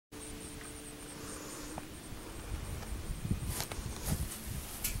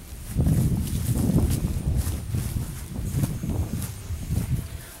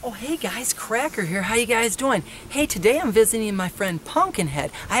Hey guys, Cracker here. How you guys doing? Hey, today I'm visiting my friend Pumpkinhead.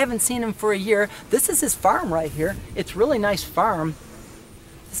 I haven't seen him for a year. This is his farm right here. It's a really nice farm.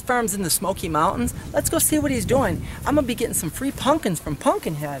 This farm's in the Smoky Mountains. Let's go see what he's doing. I'm gonna be getting some free pumpkins from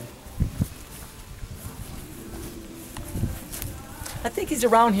Pumpkinhead. I think he's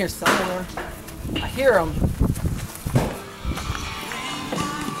around here somewhere. I hear him.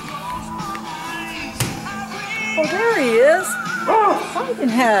 Oh, there he is. Oh,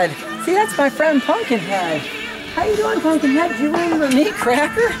 Pumpkinhead. See, that's my friend Pumpkinhead. How you doing, Pumpkinhead? Do you remember me,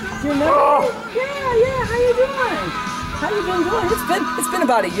 Cracker? Do you remember me? Yeah. How you doing? How you been doing? It's been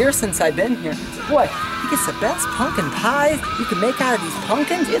about a year since I've been here. Boy, he gets the best pumpkin pies you can make out of these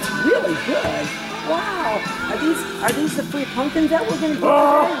pumpkins. It's really good. Wow. Are these the free pumpkins that we're gonna get today?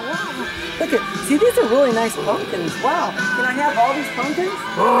 Wow. Look at, see, these are really nice pumpkins. Wow. Can I have all these pumpkins?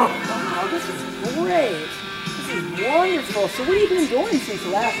 Wow, this is great. This is wonderful. So what have you been doing since the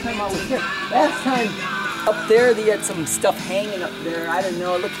last time I was here? Last time up there they had some stuff hanging up there. I don't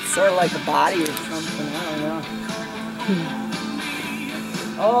know. It looked sort of like a body or something. I don't know.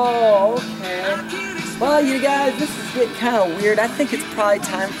 Oh, okay. Well, you guys, this is getting kind of weird. I think it's probably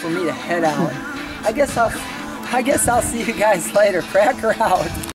time for me to head out. I guess I'll see you guys later. Cracker out.